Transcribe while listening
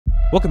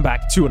Welcome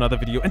back to another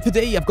video, and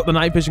today I've got the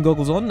night vision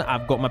goggles on,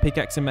 I've got my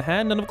pickaxe in my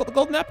hand, and I've got the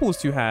golden apples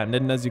to hand.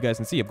 And as you guys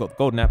can see, I've got the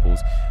golden apples,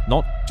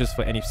 not just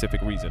for any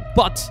specific reason,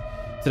 but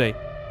today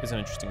is an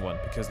interesting one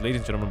because,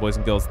 ladies and gentlemen, boys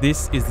and girls,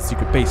 this is the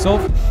secret base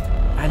of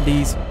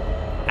Andy's.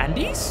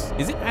 Andy's?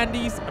 Is it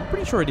Andy's? I'm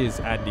pretty sure it is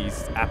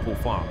Andy's apple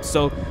farm.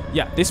 So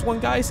yeah, this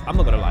one, guys, I'm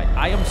not gonna lie,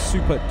 I am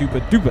super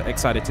duper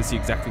excited to see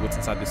exactly what's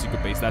inside the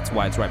secret base. That's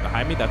why it's right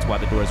behind me, that's why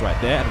the door is right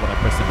there, and when I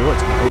press the door,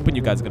 it's gonna open.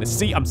 You guys are gonna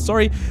see. I'm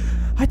sorry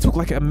I talk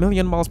like a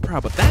million miles per hour,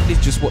 but that is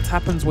just what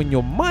happens when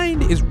your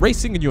mind is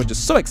racing and you're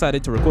just so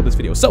excited to record this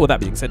video. So with that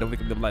being said, don't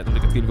forget to like, don't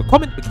forget to leave a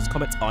comment, because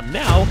comments are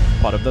now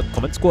part of the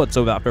comment squad.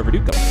 So without further ado,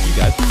 come on, you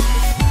guys.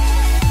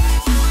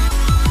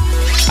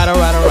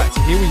 Alright,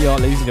 so here we are,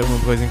 ladies and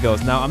gentlemen, boys and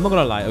girls. Now, I'm not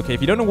gonna lie, okay,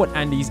 if you don't know what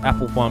Andy's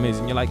apple farm is,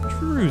 and you're like,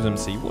 Trues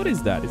MC, what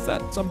is that? Is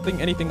that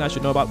anything I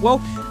should know about? Well,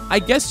 I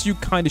guess you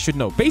kind of should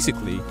know.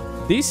 Basically,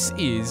 this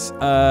is,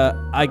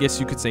 I guess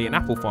you could say, an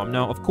apple farm.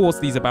 Now, of course,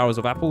 these are barrels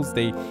of apples.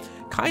 They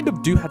kind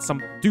of do have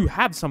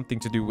something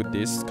to do with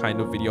this kind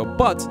of video,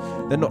 but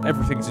they're not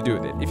everything to do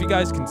with it. If you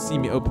guys can see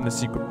me open the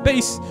secret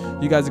base,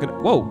 you guys are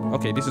gonna, whoa,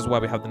 okay, this is why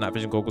we have the night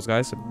vision goggles,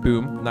 guys.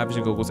 Boom, night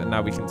vision goggles, and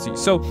now we can see.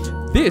 So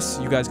this,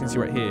 you guys can see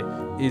right here,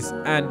 is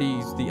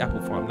Andy's the apple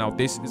farm. Now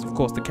this is, of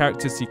course, the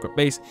character's secret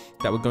base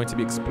that we're going to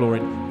be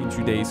exploring in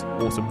today's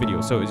awesome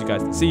video. So as you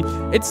guys can see,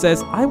 it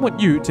says, I want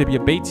you to be a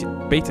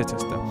beta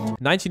tester.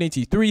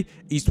 1983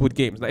 Eastwood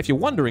Games. Now if you're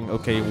wondering,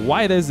 okay,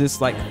 why there's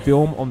this like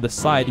film on the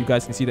side, you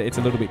guys can see that it's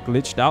a little bit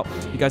glitched out.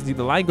 You guys see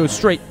the line goes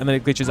straight and then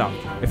it glitches out.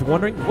 If you're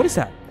wondering, what is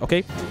that?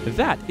 Okay,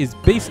 that is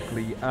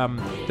basically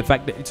the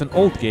fact that it's an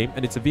old game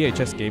and it's a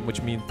VHS game,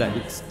 which means that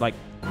it's like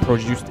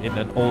produced in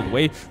an old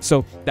way.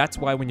 So that's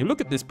why when you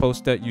look at this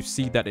poster, you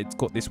see that it's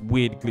got this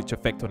weird glitch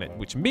effect on it,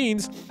 which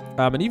means,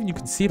 and even you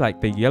can see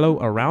like the yellow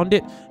around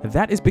it,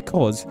 that is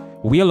because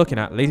we are looking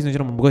at, ladies and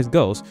gentlemen, boys and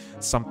girls,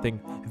 something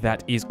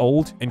that is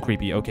old and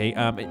creepy, okay?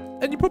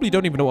 And you probably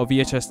don't even know what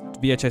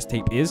VHS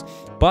tape is,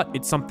 but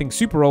it's something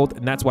super old,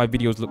 and that's why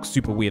videos look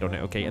super weird on it,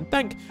 okay? And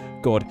thank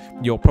God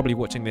you're probably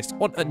watching this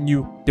on a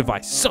new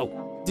device.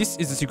 So this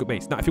is the secret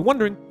base. Now, if you're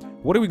wondering,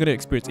 what are we going to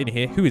experience in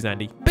here? Who is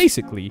Andy?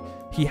 Basically,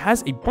 he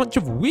has a bunch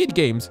of weird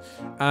games,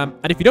 and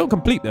if you don't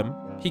complete them,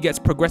 he gets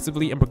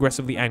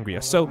progressively angrier.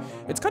 So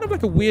it's kind of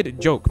like a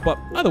weird joke, but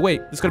either way,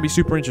 it's going to be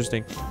super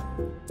interesting.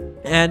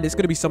 And it's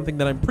going to be something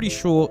that I'm pretty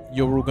sure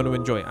you're all going to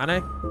enjoy. And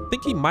I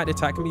think he might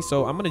attack me,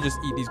 so I'm going to just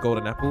eat these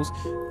golden apples.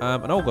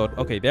 And oh god,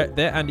 okay,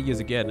 there Andy is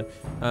again.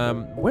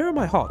 Where are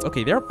my hearts?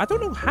 Okay, I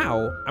don't know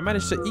how I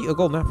managed to eat a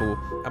golden apple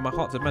and my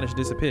hearts have managed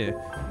to disappear.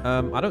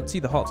 I don't see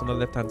the hearts on the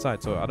left-hand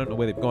side, so I don't know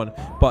where they've gone.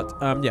 But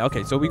yeah,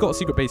 okay, so we got a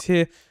secret base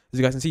here. As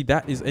you guys can see,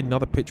 that is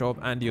another picture of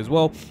Andy as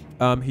well.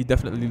 He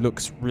definitely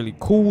looks really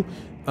cool.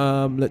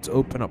 Let's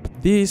open up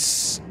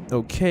this.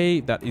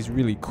 Okay, that is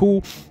really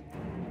cool.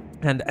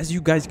 And as you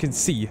guys can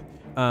see,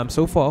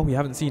 so far we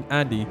haven't seen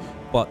Andy,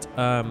 but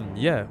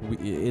yeah,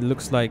 it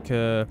looks like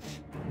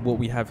what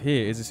we have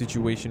here is a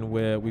situation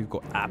where we've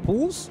got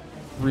apples.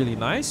 Really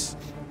nice.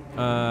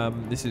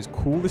 This is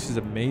cool. This is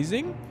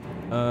amazing.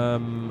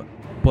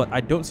 But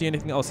I don't see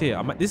anything else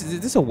here. Is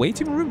this a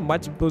waiting room? Am I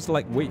supposed to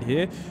like wait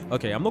here?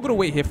 Okay, I'm not gonna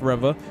wait here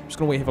forever. I'm just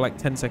gonna wait here for like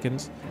 10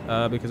 seconds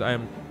because I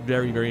am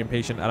very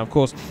impatient. And of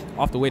course,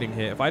 after waiting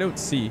here, if I don't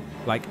see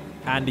like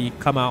Andy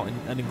come out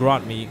and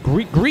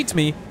greet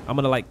me, I'm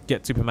gonna like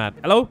get super mad.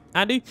 Hello,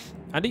 Andy?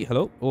 Andy,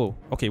 hello? Oh,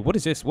 okay, what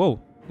is this? Whoa,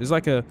 there's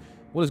like a,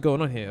 what is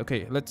going on here?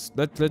 Okay, let's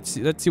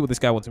see what this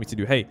guy wants me to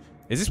do. Hey,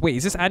 is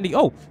this Andy?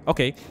 Oh,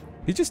 okay,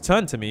 he just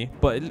turned to me,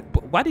 but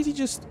why did he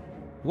just,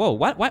 whoa,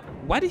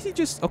 why did he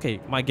just, okay,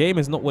 my game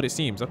is not what it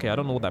seems. Okay, I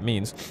don't know what that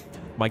means.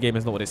 My game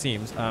is not what it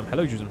seems.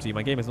 Hello, JuiceMC.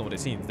 My game is not what it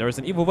seems. There is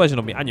an evil version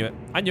of me. I knew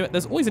it.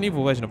 There's always an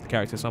evil version of the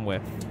character somewhere.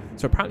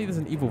 So apparently there's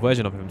an evil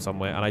version of him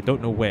somewhere, and I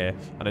don't know where,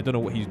 and I don't know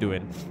what he's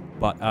doing.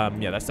 But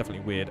yeah, that's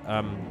definitely weird.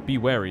 Be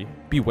wary.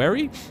 Be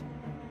wary?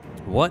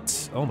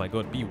 What? Oh my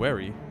god, be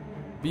wary.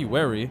 Be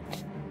wary.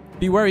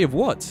 Be wary of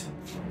what?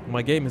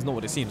 My game is not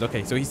what it seems.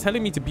 Okay, so he's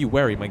telling me to be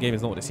wary. My game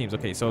is not what it seems.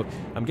 Okay, so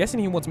I'm guessing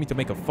he wants me to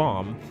make a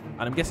farm,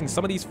 and I'm guessing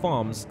some of these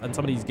farms and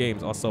some of these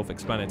games are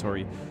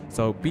self-explanatory.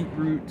 So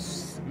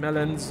beetroots,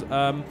 melons.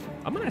 I'm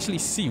gonna actually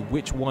see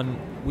which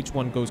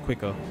one goes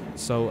quicker.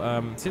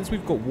 So since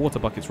we've got water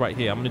buckets right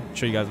here, I'm gonna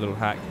show you guys a little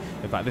hack.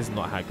 In fact, this is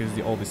not a hack. This is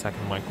the oldest hack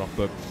in the Minecraft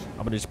book.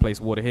 I'm gonna just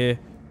place water here,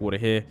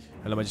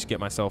 and let me just get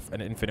myself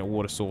an infinite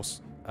water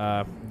source.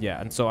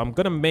 Yeah, and so I'm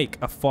gonna make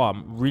a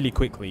farm really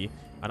quickly.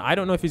 And I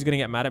don't know if he's going to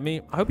get mad at me.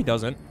 I hope he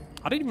doesn't.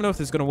 I don't even know if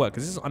this is going to work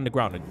because this is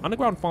underground. And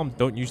underground farms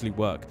don't usually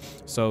work.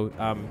 So,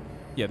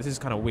 yeah, this is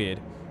kind of weird.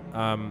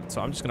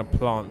 So I'm just going to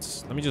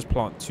plant. Let me just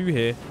plant 2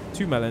 here,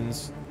 2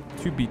 melons,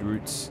 2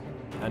 beetroots,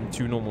 and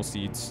 2 normal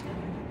seeds.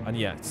 And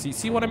yeah,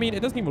 see what I mean?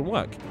 It doesn't even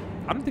work.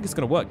 I don't think it's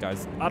going to work,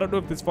 guys. I don't know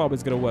if this farm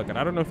is going to work. And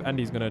I don't know if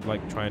Andy's going to,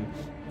 like, try and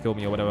kill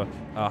me or whatever.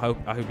 I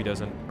hope he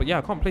doesn't. But yeah,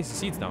 I can't place the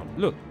seeds down.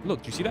 Look. Do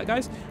you see that,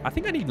 guys? I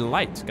think I need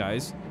light,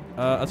 guys.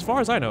 As far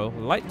as I know,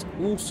 light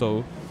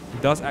also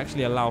does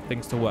actually allow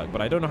things to work,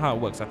 but I don't know how it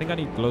works. I think I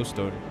need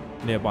glowstone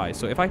nearby.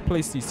 So if I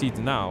place these seeds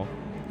now,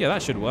 yeah,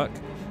 that should work.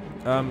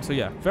 So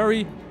yeah,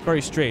 very,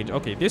 very strange.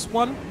 Okay, this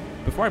one,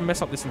 before I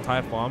mess up this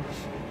entire farm,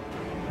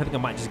 I think I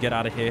might just get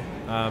out of here.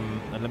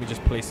 And let me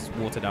just place this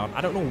water down.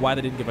 I don't know why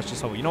they didn't give us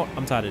just hover. You know what?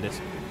 I'm tired of this.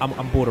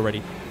 I'm bored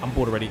already. I'm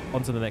bored already.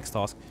 On to the next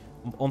task.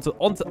 On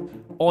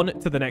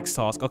to the next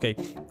task. Okay.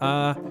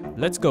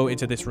 Let's go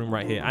into this room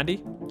right here.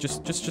 Andy,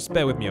 just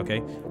bear with me,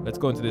 okay? Let's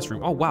go into this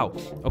room. Oh wow.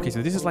 Okay,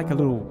 so this is like a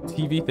little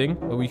TV thing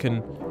where we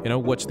can, you know,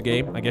 watch the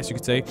game, I guess you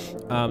could say.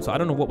 So I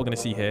don't know what we're gonna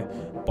see here,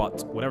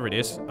 but whatever it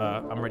is,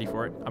 I'm ready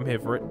for it. I'm here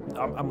for it.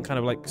 I'm kind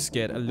of like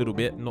scared a little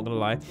bit, not gonna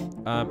lie.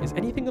 Is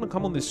anything gonna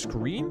come on this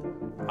screen?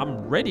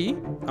 I'm ready.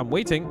 I'm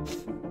waiting.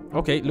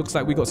 Okay, looks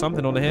like we got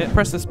something on here.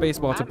 Press the space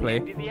bar to play.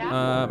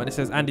 And it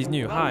says Andy's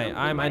new. Hi,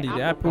 I'm Andy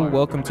the Apple.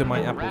 Welcome to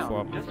my Apple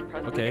farm.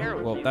 Okay,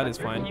 well, that is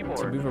fine.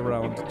 To move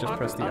around, just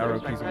press the arrow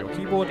keys on your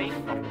keyboard.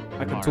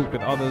 I can talk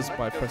with others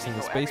by pressing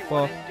the space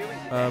bar.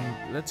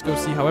 Let's go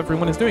see how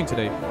everyone is doing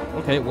today.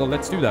 Okay, well,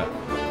 let's do that.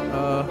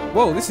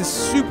 Whoa, this is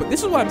super.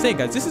 This is what I'm saying,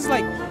 guys. This is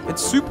like,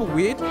 it's super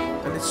weird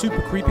and it's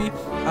super creepy.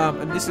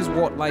 And this is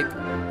what, like,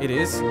 it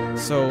is.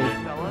 So,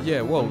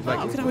 yeah, whoa, like,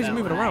 look at how he's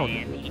moving around.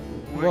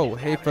 Whoa,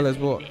 hey fellas,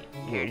 what?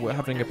 We're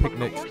having a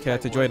picnic. Care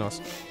to join us?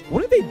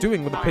 What are they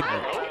doing with the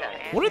picnic?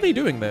 What are they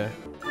doing there?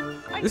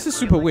 This is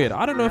super weird.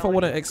 I don't know if I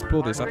want to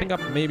explore this. I think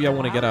maybe I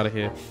want to get out of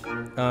here.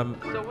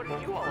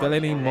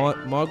 Delaney,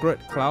 Margaret,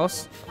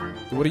 Klaus,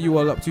 what are you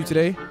all up to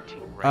today?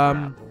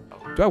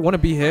 Do I want to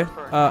be here?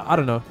 I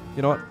don't know.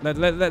 You know what?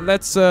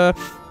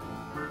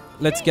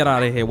 Let's get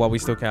out of here while we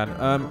still can.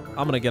 I'm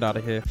gonna get out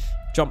of here.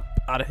 Jump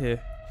out of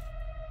here.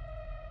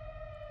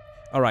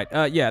 All right,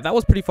 yeah, that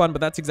was pretty fun, but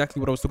that's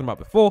exactly what I was talking about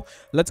before.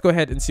 Let's go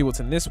ahead and see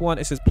what's in this one.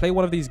 It says play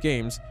one of these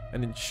games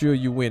and ensure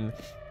you win.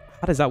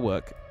 How does that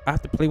work? I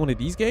have to play one of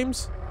these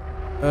games?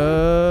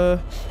 How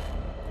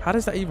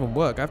does that even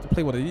work? I have to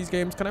play one of these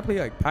games. Can I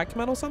play like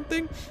Pac-Man or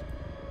something?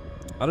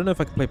 I don't know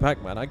if I can play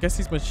Pac-Man. I guess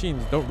these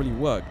machines don't really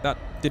work. That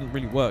didn't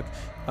really work.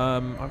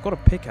 I've got a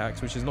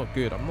pickaxe, which is not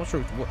good. I'm not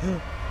sure if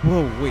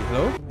whoa, wait,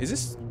 hello? Is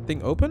this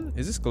thing open?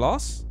 Is this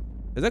glass?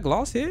 Is there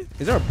glass here?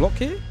 Is there a block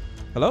here?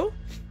 Hello?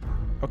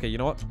 Okay, you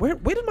know what?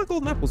 Where did my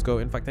golden apples go?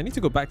 In fact, I need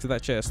to go back to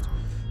that chest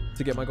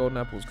to get my golden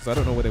apples because I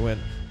don't know where they went.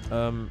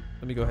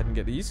 Let me go ahead and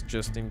get these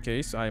just in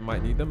case I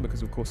might need them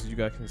because, of course, as you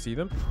guys can see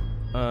them.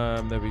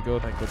 There we go.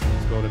 Thank God for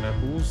these golden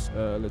apples.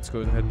 Let's go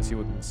ahead and see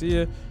what we can see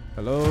here.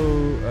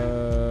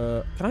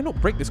 Hello? Can I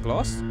not break this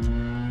glass?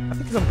 I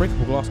think it's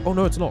unbreakable glass. Oh,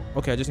 no, it's not.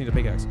 Okay, I just need a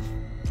pickaxe.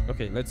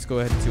 Okay, let's go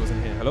ahead and see what's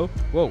in here. Hello?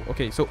 Whoa,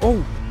 okay. So,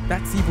 oh,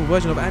 that's the evil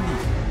version of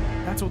Andy.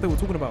 That's what they were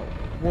talking about.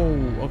 Whoa,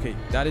 okay.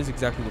 That is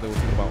exactly what they were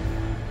talking about.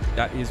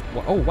 That is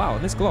what. Oh wow!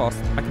 And this glass,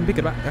 I can pick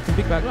it back. I can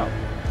pick it back up.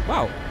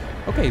 Wow.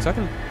 Okay, so I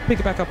can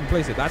pick it back up and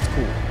place it. That's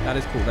cool. That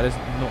is cool. That is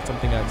not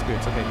something I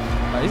experienced.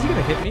 Okay. Is he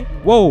gonna hit me?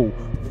 Whoa!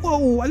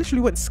 Whoa! I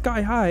literally went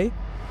sky high.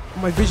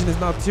 My vision is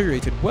now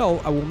deteriorated. Well,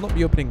 I will not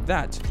be opening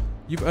that.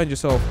 You've earned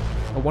yourself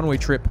a one-way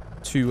trip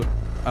to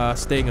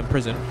staying in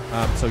prison.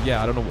 So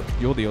yeah, I don't know what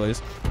your deal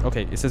is.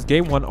 Okay, it says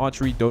game 1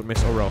 archery, don't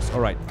miss or else. All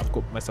right, I've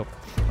got myself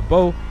a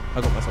bow. I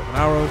got myself an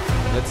arrow.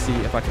 Let's see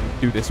if I can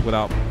do this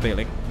without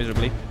failing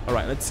miserably. All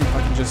right, let's see if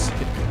I can just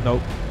hit.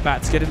 No,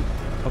 bats, get in.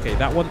 Okay,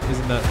 that one is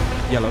in the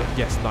yellow.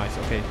 Yes, nice.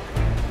 Okay,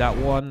 that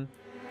one.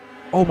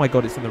 Oh my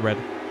God, it's in the red.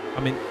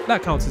 I mean,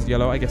 that counts as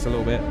yellow, I guess, a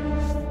little bit.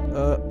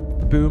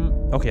 Boom.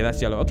 Okay,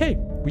 that's yellow. Okay,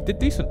 we did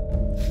decent.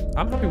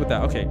 I'm happy with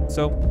that. Okay,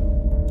 so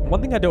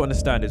one thing I don't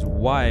understand is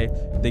why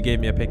they gave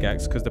me a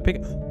pickaxe. Because the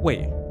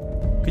wait,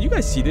 can you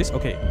guys see this?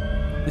 Okay,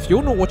 if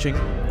you're not watching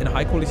in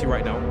high quality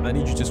right now, I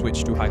need you to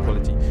switch to high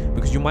quality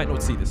because you might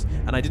not see this.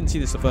 And I didn't see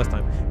this the first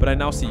time, but I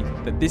now see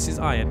that this is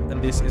iron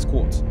and this is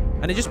quartz,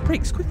 and it just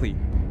breaks quickly.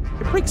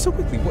 It breaks so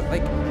quickly. What,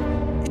 like,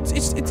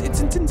 it's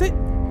insane.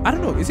 I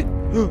don't know. Is it?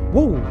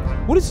 Whoa!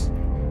 What is?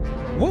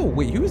 Whoa!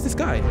 Wait, who is this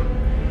guy?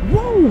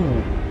 Whoa!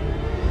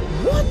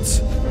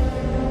 What?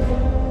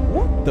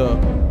 What the?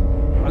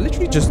 I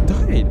literally just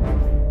died.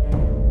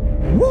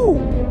 Whoa!